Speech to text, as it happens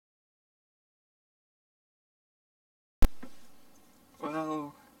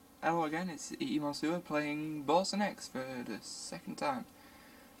Hello again, it's Eaty playing BosonX for the second time.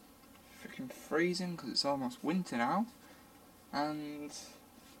 Freaking freezing because it's almost winter now, and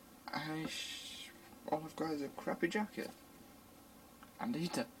all I've got is a crappy jacket and a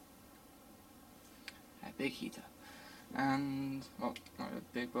heater, a big heater, and well, not a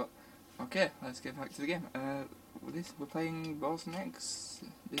big, but okay. Let's get back to the game. We're playing BosonX.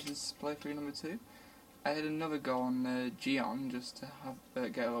 This is playthrough number 2. I had another go on Geon just to have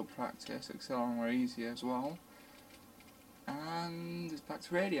get a little practice, excel more easy as well. And it's back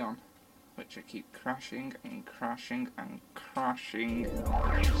to Radeon, which I keep crashing and crashing and crashing.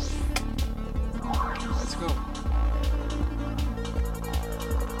 Let's go.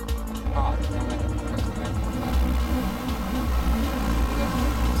 Oh, damn it.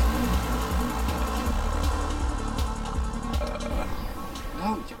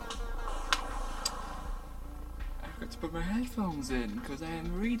 No, to put my headphones in because I am a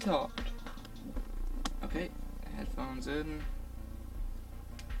retard. Okay, headphones in.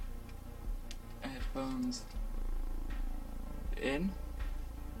 Headphones in.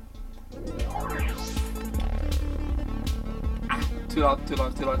 Ah, too loud, too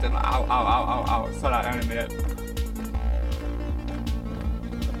loud, too loud, too loud. Ow, ow, ow, ow, ow. Slow that down a minute.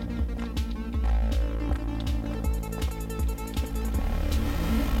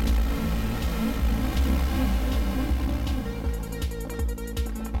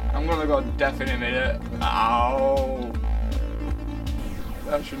 I'm gonna go deaf in a minute. Ow!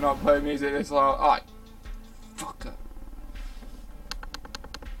 I should not play music this loud. Oh, fucker.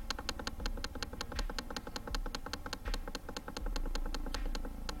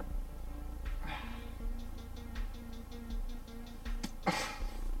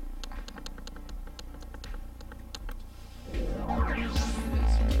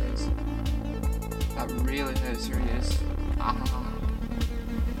 That really hurts your ears. Ah.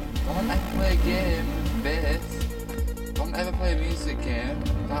 Don't ever play a game with bass. Don't ever play a music game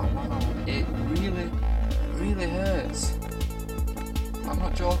that loud. It really hurts. I'm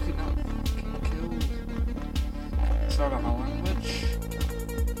not joking, that fucking killed. Sorry about my language.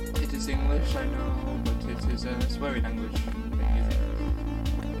 It is English, I know, but it is a swearing language. I've been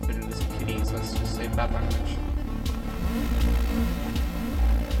using for little kiddies, let's just say bad language.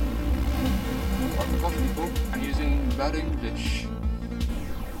 For people, I'm using bad English.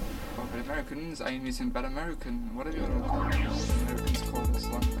 Americans, I am using bad American, whatever you want to call it. Americans call this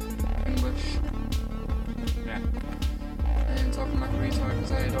one English. Yeah. I am talking like a retard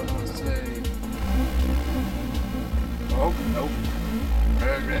because I don't know what to say. Oh, nope.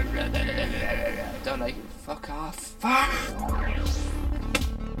 Don't like it. Fuck off. Fuck!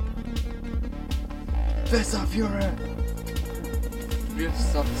 Fist of Fury!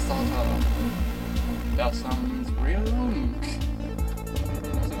 Fist of Slaughter. That sounds real long.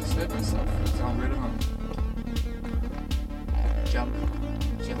 Myself, it's not really long. Jump,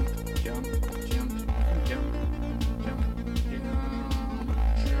 jump, jump, jump, jump, jump, jump,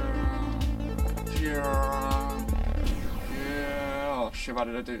 jump. Oh shit, why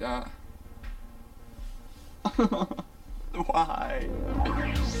did I do that? Why?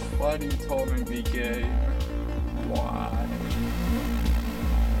 Why do you torment me, game? Why?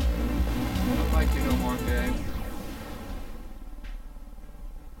 I don't like you no more, game.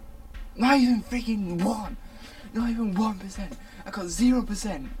 Not even freaking 1! Not even 1%! I got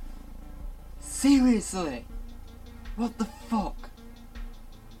 0%! Seriously! What the fuck?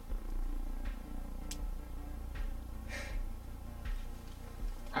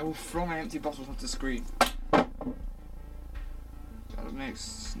 I will throw my empty bottles off the screen. That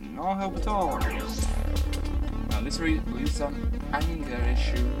makes no help at all. Now this leads some anger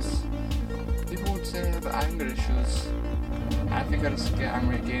issues. People would say I have anger issues. I think I just get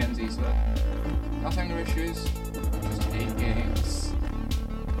angry at games easily. Not anger issues, just hate games.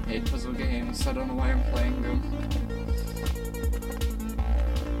 Hate puzzle games, I don't know why I'm playing them.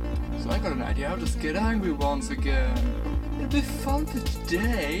 So I got an idea, I'll just get angry once again. It'll be fun for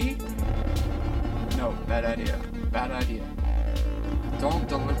today. No, bad idea. Bad idea. Don't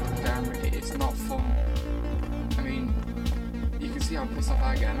deliberately get angry, it's not fun. I mean, you can see how pissed off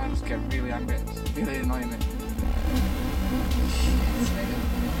I get and I just get really angry. It's really annoying me.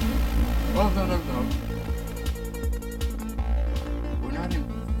 Oh no. We're not in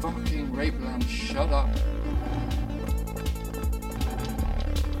fucking rape land, shut up.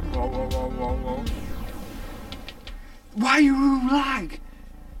 Whoa. Why you lag?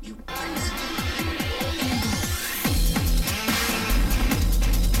 You piece.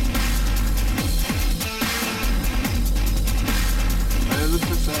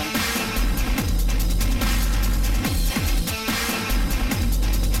 100%.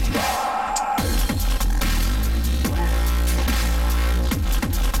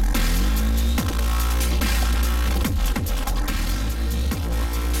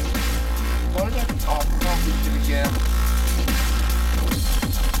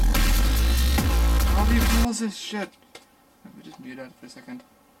 this shit? Let me just mute out for a second.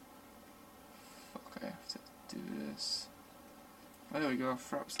 Fuck, I have to do this. There we go,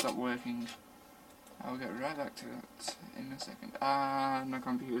 frap stopped working. I'll get right back to that in a second. Ah, my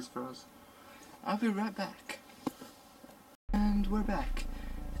computer's froze. I'll be right back. And we're back.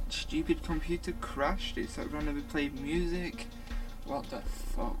 Stupid computer crashed, it started randomly playing music. What the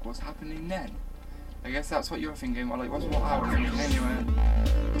fuck was happening then? I guess that's what you're thinking, well it wasn't what I was thinking anyway.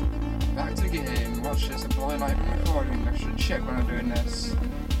 Back to the game, watch this, I'm probably not even recording, I should check when I'm doing this.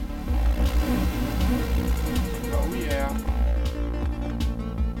 Oh yeah.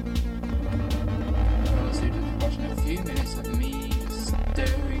 Well, so you're just watching a few minutes of me just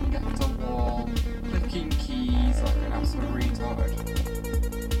staring at the wall, clicking keys like an absolute retard.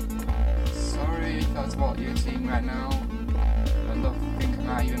 Sorry if that's what you're seeing right now. I don't think I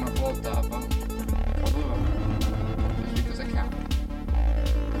might even upload that, but probably will. Just because I can.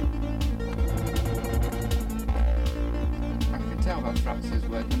 I can tell that Fraps is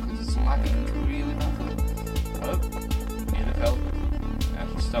working because it's lagging really badly. Oh, need of help. I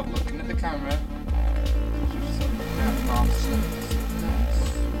should stop looking at the camera. Just stop looking at the mouse.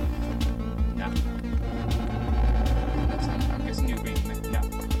 No. I'm guessing you agree with me. No.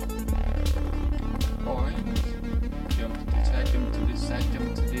 Boing. Jump to this side, jump to this side, jump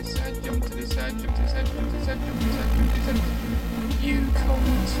to this side, jump to this side, jump to this side, jump to this side, jump to this side, jump to this side. You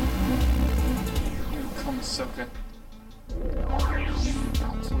cunt. You cunt sucker. You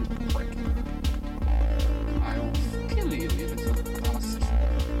absolute prick. I will kill you, you little bastard.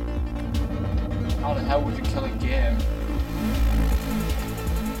 How the hell would you kill a game?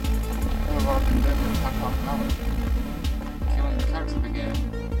 What have I been doing for the past half an hour? Killing the character of the game.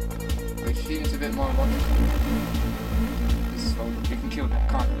 Which seems a bit more logical. So you can kill them,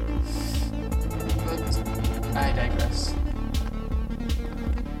 can't you? But I digress.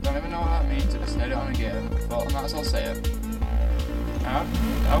 Don't even know what that means, I just said it on a game. Thought I might as well say it. No.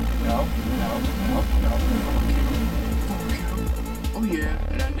 Oh yeah.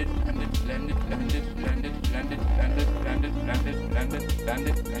 Landed.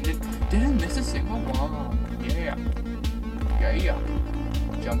 Didn't miss a single one. Yeah.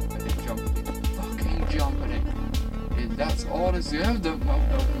 Jump at it. Fucking jump at it. That's all it's there. No.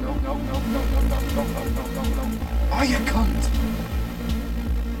 Oh, you cunt!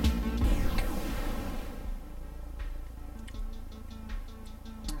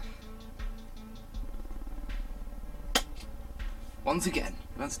 Once again,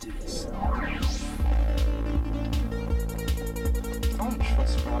 let's do this. I don't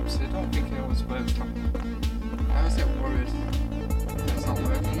trust Fraps, I don't think it always works. I always get worried it's not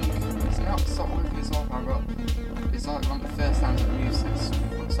working. It's not stopped working so far, but it's like one of the first times I've used this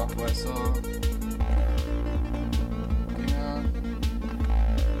software, so yeah.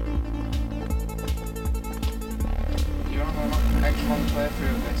 You don't know an extra long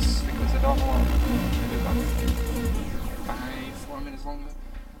playthrough of this because I don't know what I'm going to do. 4 minutes longer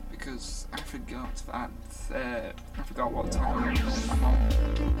because I forgot what time I'm on.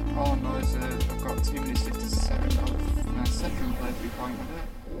 All I know is I've got 2 minutes 57 of my second playthrough point of it.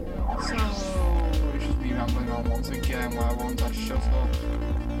 So it's just me rambling on once again why won't I shut up?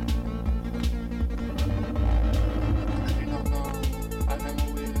 I do not know. I am a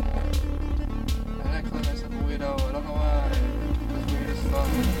weirdo. I like calling myself a weirdo, I don't know why. Because weird is fun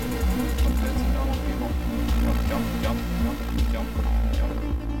compared to normal people. Jump.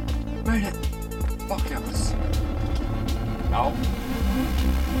 Made it! Fuck yes! No.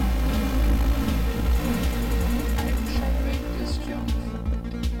 I shall make this jump.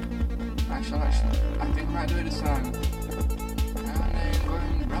 Actually, I think I might do it this time. And then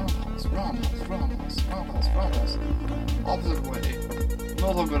going roundhouse. Opposite way.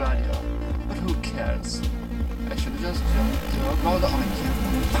 Not a good idea. But who cares? I should have just jumped to a brother on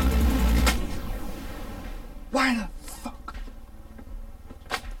camera. Why the fuck?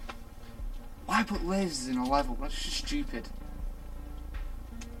 Why put lasers in a level? That's just stupid.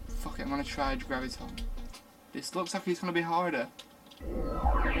 Fuck it, I'm gonna try Graviton. This looks like it's gonna be harder.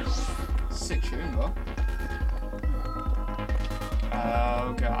 Sick tune though.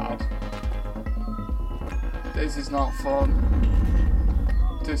 Oh god. This is not fun.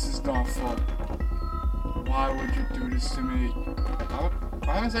 Why would you do this to me?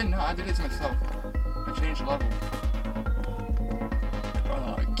 Why am I saying no? I did it to myself. I changed the level.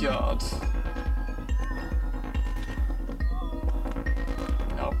 Oh god.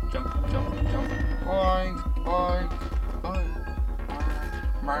 No, jump. Boing.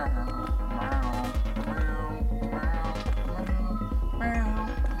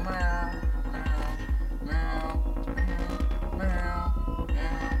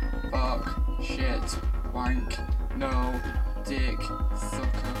 Fuck. Shit. Wine.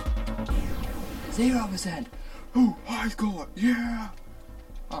 Sucker. 0%! Oh, high score! Yeah!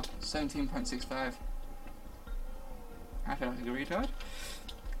 Oh, 17.65. I feel like a retard.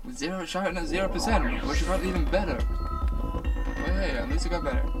 With shouting at 0%, which is probably even better. Well, hey, at least it got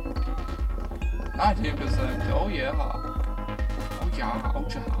better. 19%. Oh yeah. Oh yeah. Oh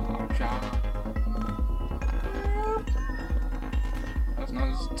yeah. Oh yeah. That's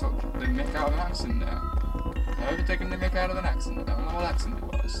nice. Took the mick out of an accent there. Whoever taking the mick out of an accent, I don't know what accent it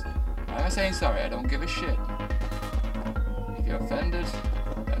was. Why am I saying sorry? I don't give a shit. If you're offended,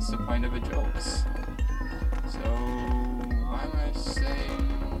 that's the point of the jokes. So, why am I saying...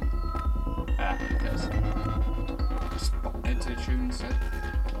 Ah, who cares? Just pop into the tune instead.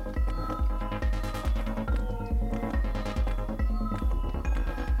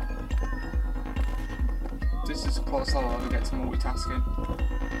 This is close I'll ever get to multitasking.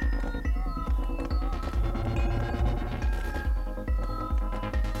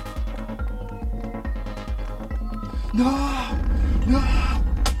 No! No!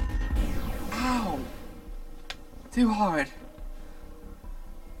 Ow! Too hard.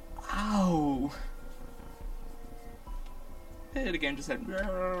 Ow! Hey, the game just said.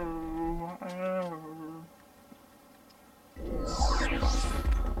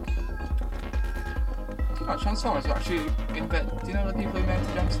 Transformers were actually invented. Do you know the people who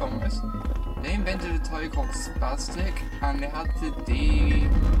invented Transformers? They invented a toy called Spastic, and they had to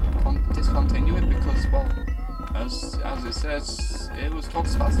discontinue it because, well, as it says, it was called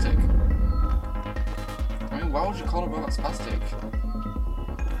Spastic. I mean, why would you call a robot Spastic?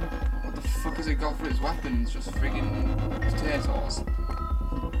 What the fuck has it got for its weapons? Just friggin' potatoes.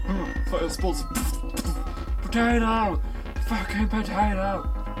 Fire sports. Potato! Fucking potato!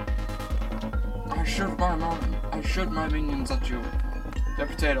 I shoot my minions at you. They're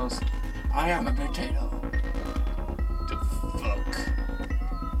potatoes. I am a potato. The fuck?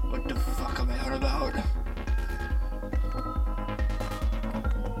 What the fuck am I on about?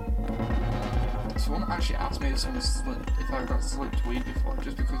 Someone actually asked me if I got slipped weed before,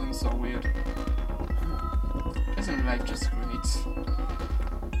 just because I'm so weird. Isn't life just great?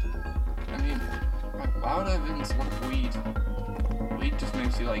 I mean, why would I have been slipped weed? Weed just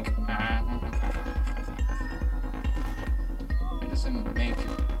makes you like,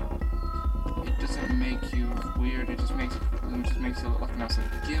 It doesn't make you weird, it just makes you look like an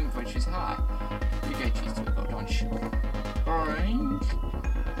absolute gimp, which is high. You get used to it though, don't you? Boink,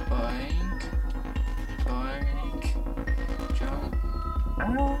 boink, boink, jump.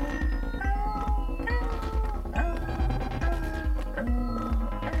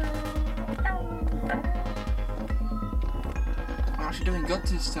 I'm actually doing good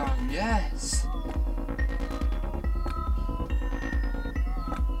this time, yes!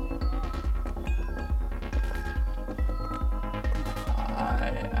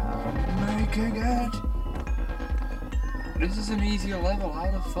 Making it! This is an easier level, how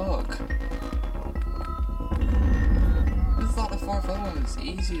the fuck? I thought the fourth level was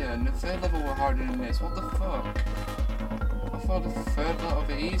easier and the third level were harder than this, what the fuck? I thought the third level would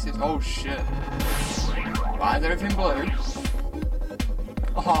be easiest. Oh shit. Why is everything blue?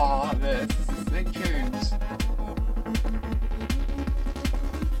 Oh, this is big tunes.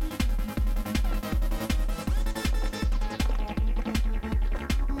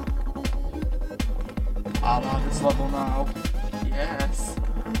 I love this level now. Yes.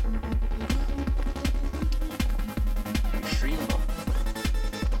 Extreme level.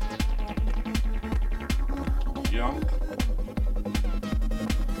 Jump.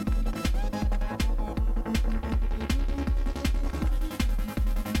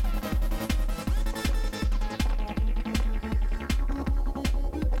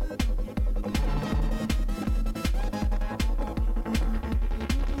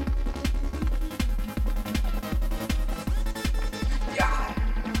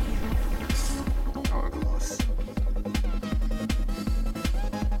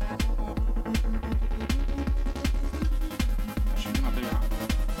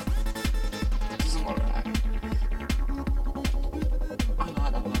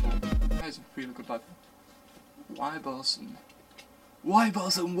 Why, Boson? Why,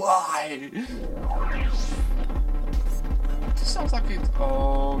 Boson? Why? This sounds like it.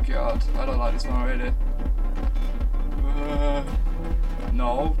 Oh god, I don't like this one already.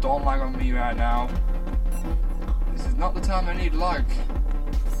 No, don't lag on me right now. This is not the time I need lag.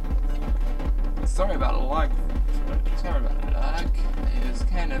 Sorry about the lag. Sorry about the lag. It's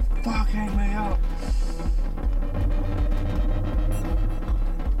kind of fucking me up.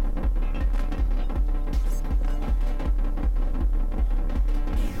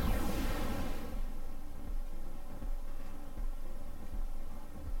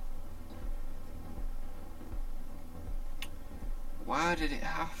 did it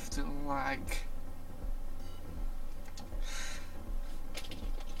have to lag?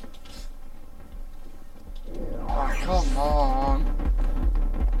 Oh, come on.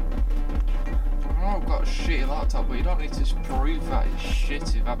 I know I've got a shitty laptop, but you don't need to prove that it's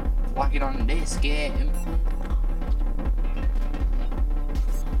shit if I'm lagging on this game.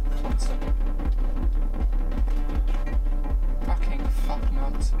 Fucking fuck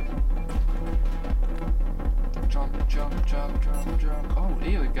nuts. Jump, jump, jump, jump, jump. Oh,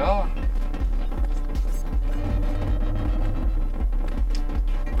 here we go.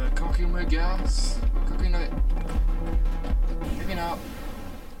 We're cooking with gas. We're cooking it. Picking up.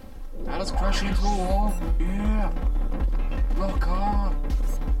 Now let's crash into a wall. Yeah. Rock on.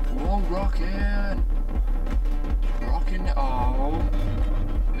 Whoa, rocking. Rocking. Oh.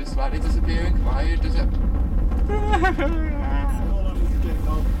 It's slightly disappearing. Why does it?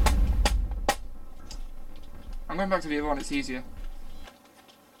 I'm going back to the other one, it's easier.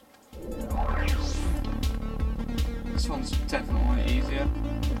 This one's definitely easier.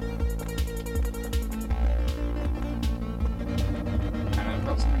 And I've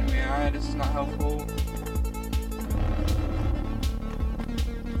got something in my eye, this is not helpful.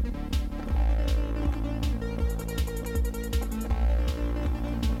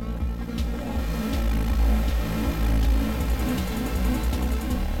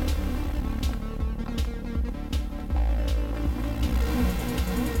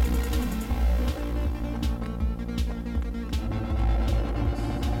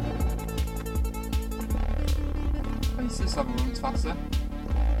 This level runs faster.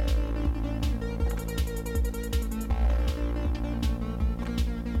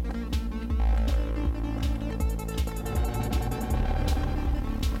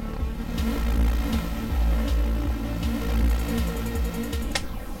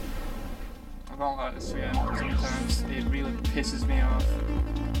 I don't like this game sometimes, it really pisses me off.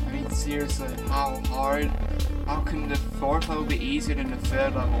 I mean seriously, how hard? How can the fourth level be easier than the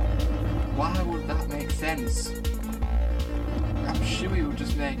third level? Why would that make sense? I'm sure we would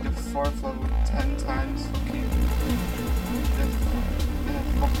just make the fourth level 10 times fucking the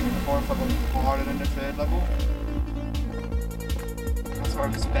fucking fourth level harder than the third level. That's what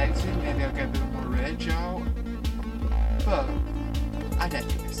I'm expecting. Maybe I'll get a bit more rage out. But I don't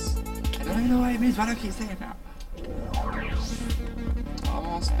do this. I don't even know what it means, why do I keep saying that?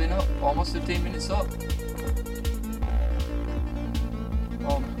 Almost been up, almost 15 minutes up.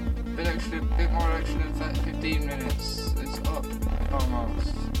 Bit more action than 15 minutes. It's up.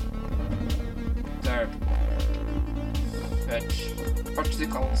 Almost. There. Fetch.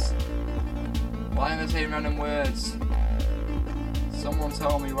 Fudgesicles. Why am I saying random words? Someone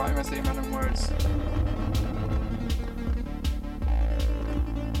tell me why am I saying random words?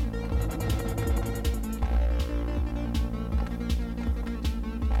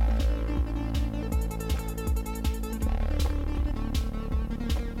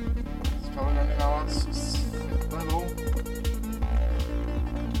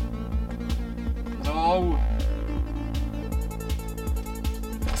 No!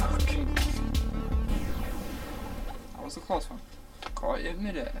 Fucking. That was a close one. Can't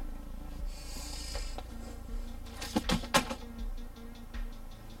admit it.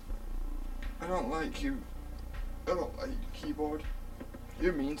 I don't like you. I don't like your keyboard.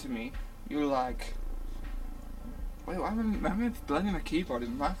 You're mean to me. You're like. Wait, why am I blaming my keyboard?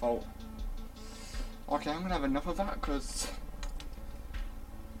 It's my fault. Okay, I'm gonna have enough of that because.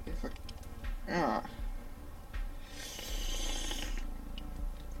 Yeah.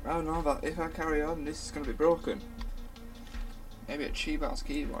 I don't know that if I carry on, this is going to be broken. Maybe a cheap ass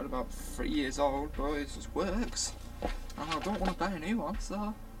keyboard about 3 years old, but it just works. And I don't want to buy a new one,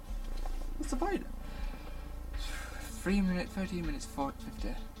 so what's the point? 3 minutes, 13 minutes,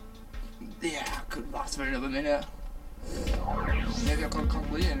 50. Yeah, I could last for another minute. Maybe I could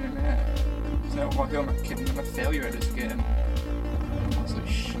complete it in a minute. So who am I kidding? I'm a failure at this game. Absolute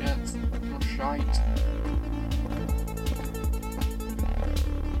shit. Shite.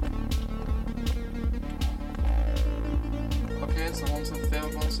 Okay, so once I've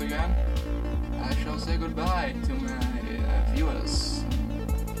failed once again, I shall say goodbye to my viewers.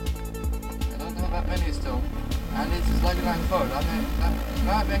 I don't have that many still, and it is lagging like fuck. That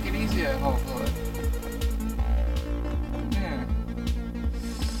might make it easier, hopefully. Yeah.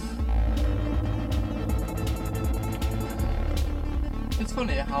 It's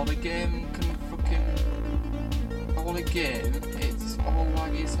funny how the game can fucking... all the game, it's all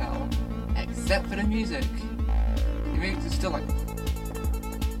laggy as hell, except for the music. The music is still like...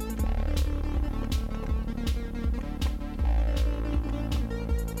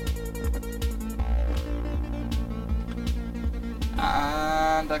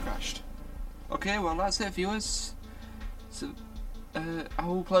 and I crashed. Okay, well that's it, viewers. So, I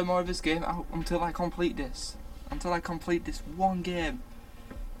will play more of this game until I complete this. Until I complete this one game.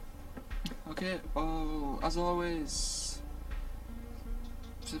 Okay, oh, as always,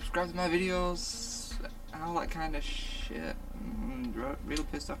 subscribe to my videos, and all that kind of shit. Real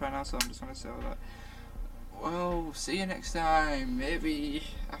pissed off right now, so I'm just gonna say all that. Well, see you next time. Maybe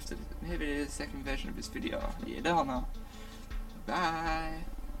after, maybe the second version of this video. You don't know. Bye.